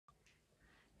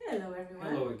Hello everyone.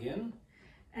 Hello again.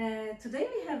 Today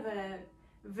we have a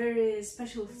very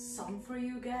special song for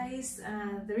you guys.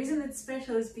 The reason it's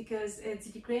special is because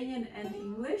it's Ukrainian and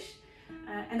English,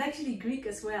 and actually Greek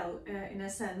as well, in a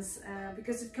sense,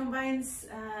 because it combines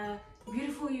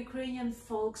beautiful Ukrainian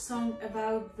folk song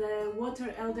about the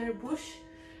water elder bush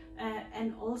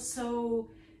and also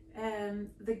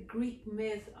the Greek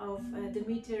myth of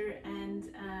Demeter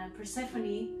and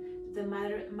Persephone, the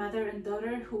mother and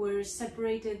daughter, who were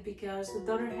separated because the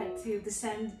daughter had to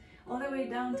descend all the way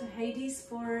down to Hades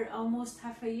for almost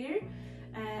half a year,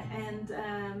 and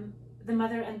the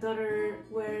mother and daughter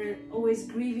were always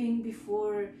grieving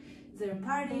before their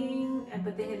parting,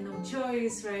 but they had no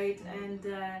choice, right?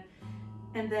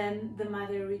 And then the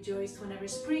mother rejoiced whenever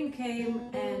spring came,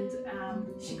 and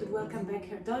she could welcome back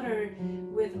her daughter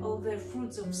with all the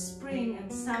fruits of spring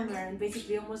and summer, and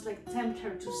basically almost like tempt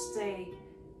her to stay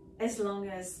as long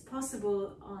as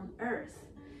possible on earth.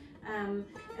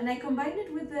 And I combined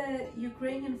it with the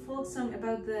Ukrainian folk song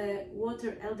about the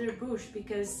water elder bush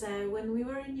because when we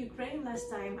were in Ukraine last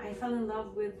time, I fell in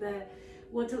love with the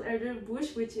water elder bush,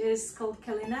 which is called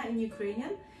Kалина in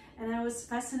Ukrainian. And I was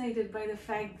fascinated by the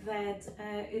fact that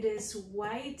it is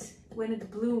white when it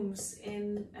blooms in,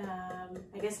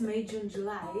 I guess, May, June,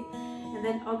 July. And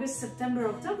then August, September,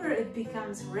 October, it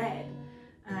becomes red.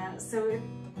 So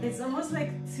it's almost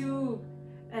like two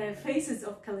faces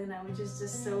of Kалina, which is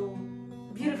just so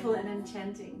beautiful and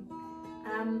enchanting.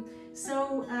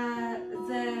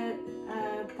 The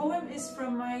poem is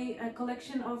from my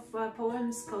collection of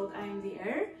poems called I Am the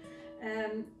Air.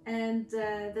 And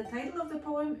the title of the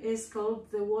poem is called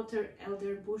The Water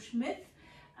Elder Bush Myth.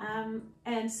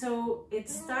 And so it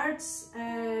starts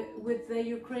with the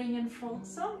Ukrainian folk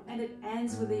song and it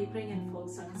ends with the Ukrainian folk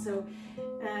song. So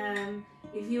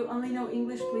if you only know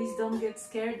English, please don't get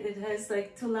scared. It has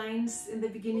like 2 lines in the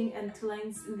beginning and 2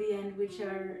 lines in the end, which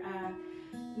are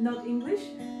not English,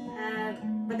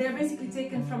 but they're basically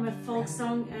taken from a folk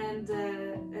song, and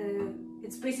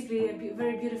it's basically a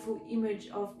very beautiful image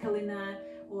of Kалina,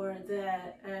 or the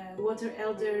water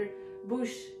elder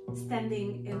bush,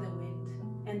 standing in the wind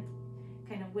and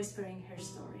kind of whispering her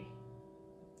story.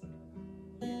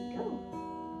 Here we go.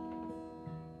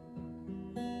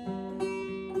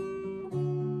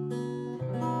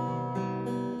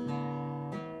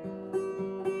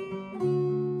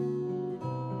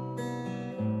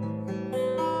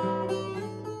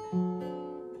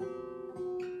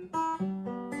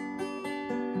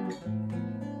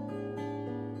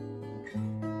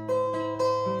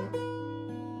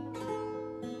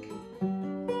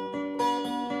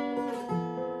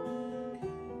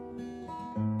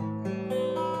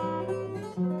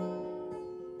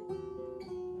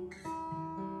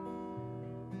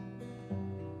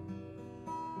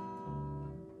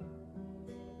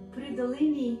 При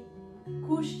долині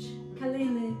кущ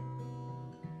калини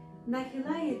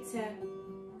нахиляється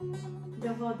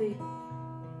до води.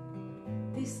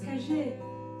 Ти скажи,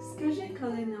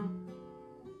 калино,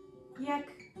 як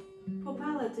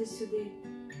попала ти сюди?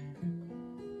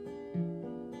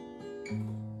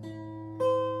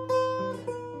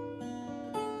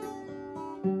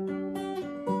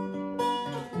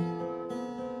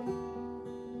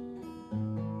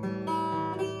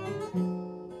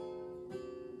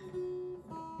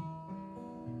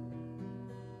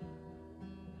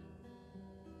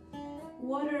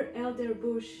 Water elder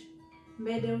bush,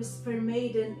 meadows fair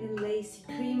maiden in lacy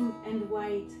cream and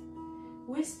white,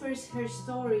 whispers her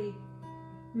story,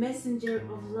 messenger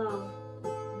of love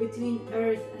between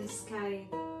earth and sky.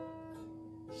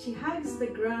 She hugs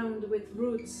the ground with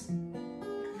roots,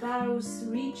 boughs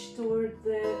reach toward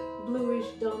the bluish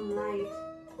dawn light.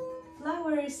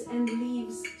 Flowers and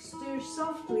leaves stir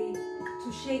softly to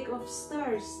shake off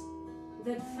stars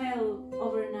that fell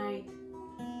overnight.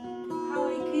 How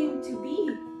I came to be,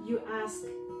 you ask?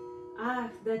 Ah,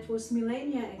 that was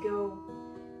millennia ago.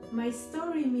 My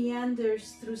story meanders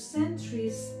through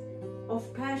centuries of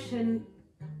passion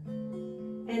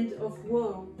and of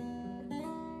woe.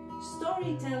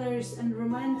 Storytellers and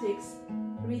romantics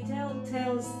retell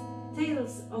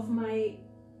tales of my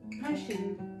passion.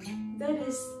 That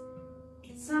is,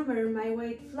 summer my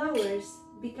white flowers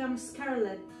become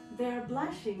scarlet, they are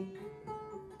blushing.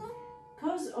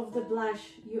 Cause of the blush,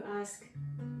 you ask?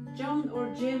 John or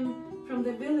Jim from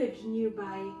the village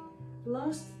nearby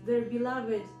lost their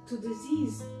beloved to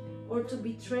disease, or to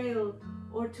betrayal,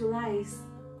 or to lies.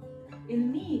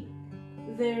 In me,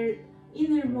 their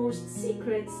innermost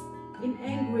secrets in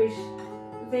anguish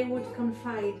they would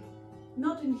confide,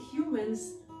 not in humans,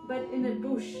 but in a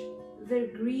bush, their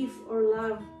grief or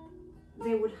love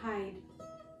they would hide.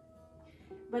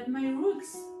 But my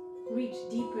roots reach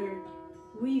deeper,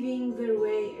 weaving their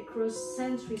way across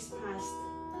centuries past,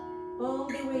 all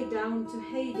the way down to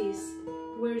Hades,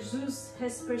 where Zeus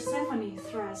has Persephone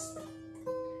thrust.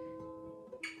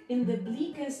 In the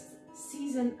bleakest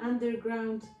season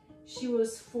underground, she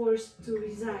was forced to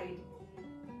reside.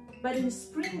 But in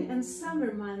spring and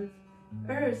summer month,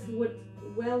 Earth would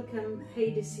welcome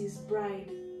Hades'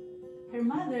 bride. Her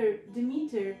mother,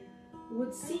 Demeter,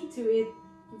 would see to it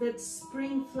that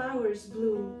spring flowers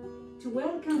bloom to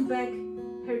welcome back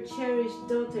her cherished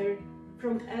daughter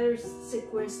from Earth's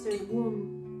sequestered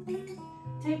womb.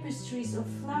 Tapestries of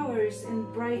flowers in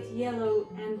bright yellow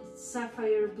and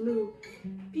sapphire blue,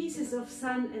 pieces of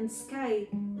sun and sky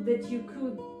that you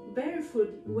could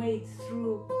barefoot wade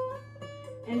through,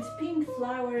 and pink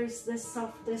flowers, the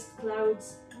softest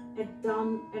clouds at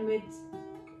dawn amid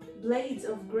blades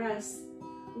of grass,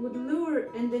 would lure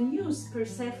and amuse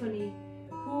Persephone,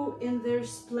 who in their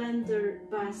splendor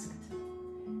basked.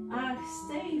 Ah,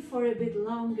 stay for a bit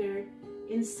longer,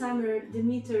 in summer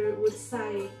Demeter would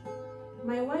sigh.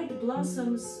 My white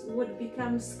blossoms would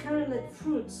become scarlet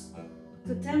fruits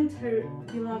to tempt her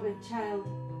beloved child.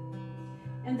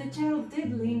 And the child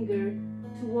did linger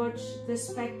to watch the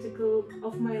spectacle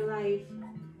of my life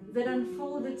that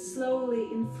unfolded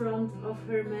slowly in front of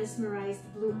her mesmerized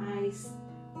blue eyes.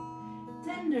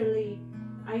 Tenderly,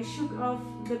 I shook off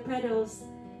the petals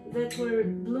that were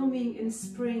blooming in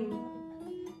spring.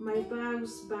 My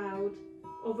boughs bowed,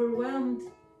 overwhelmed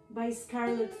by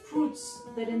scarlet fruits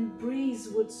that in breeze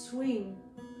would swing.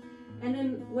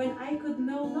 And when I could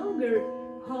no longer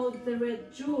hold the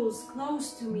red jewels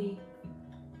close to me,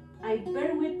 I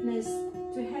bear witness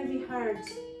to heavy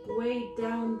hearts weighed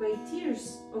down by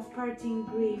tears of parting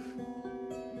grief.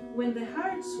 When the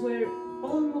hearts were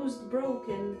almost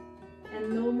broken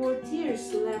and no more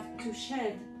tears left to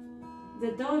shed,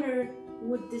 the daughter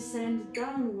would descend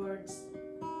downwards,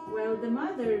 while the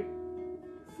mother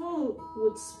full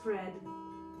would spread.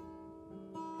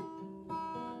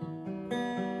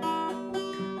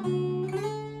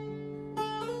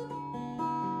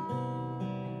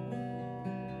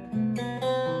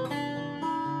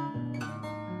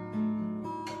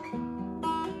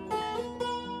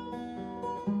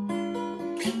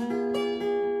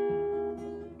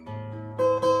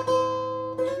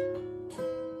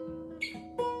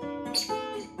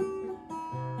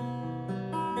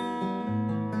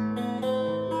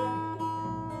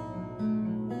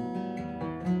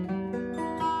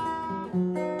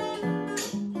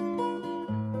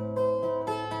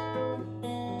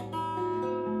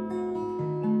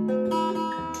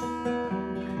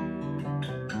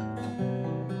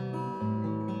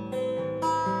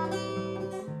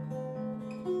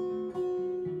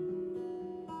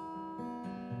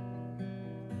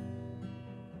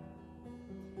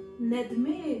 Не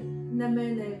дми на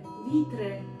мене,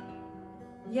 вітре,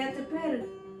 я тепер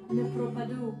не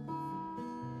пропаду.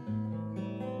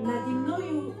 Наді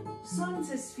мною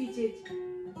сонце світить,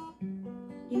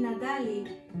 і надалі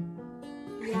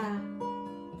я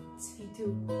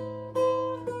цвіту.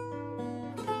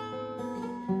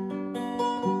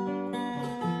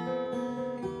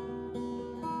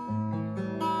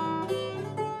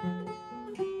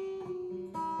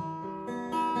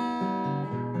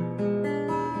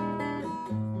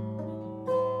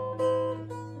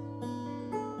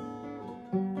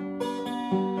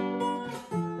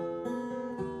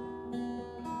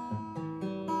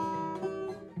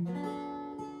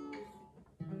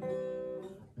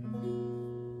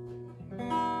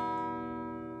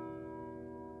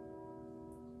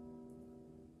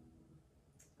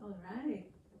 All right,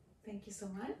 thank you so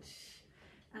much,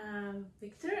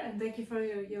 Victor, and thank you for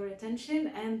your attention.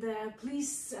 And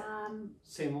please,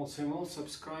 same old,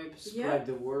 subscribe, spread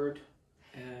the word,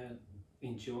 and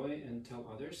enjoy and tell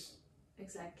others.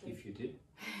 Exactly. If you did.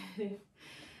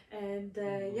 And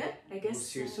yeah, I guess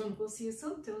we'll see you soon. We'll see you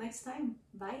soon. Till next time.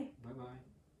 Bye. Bye bye.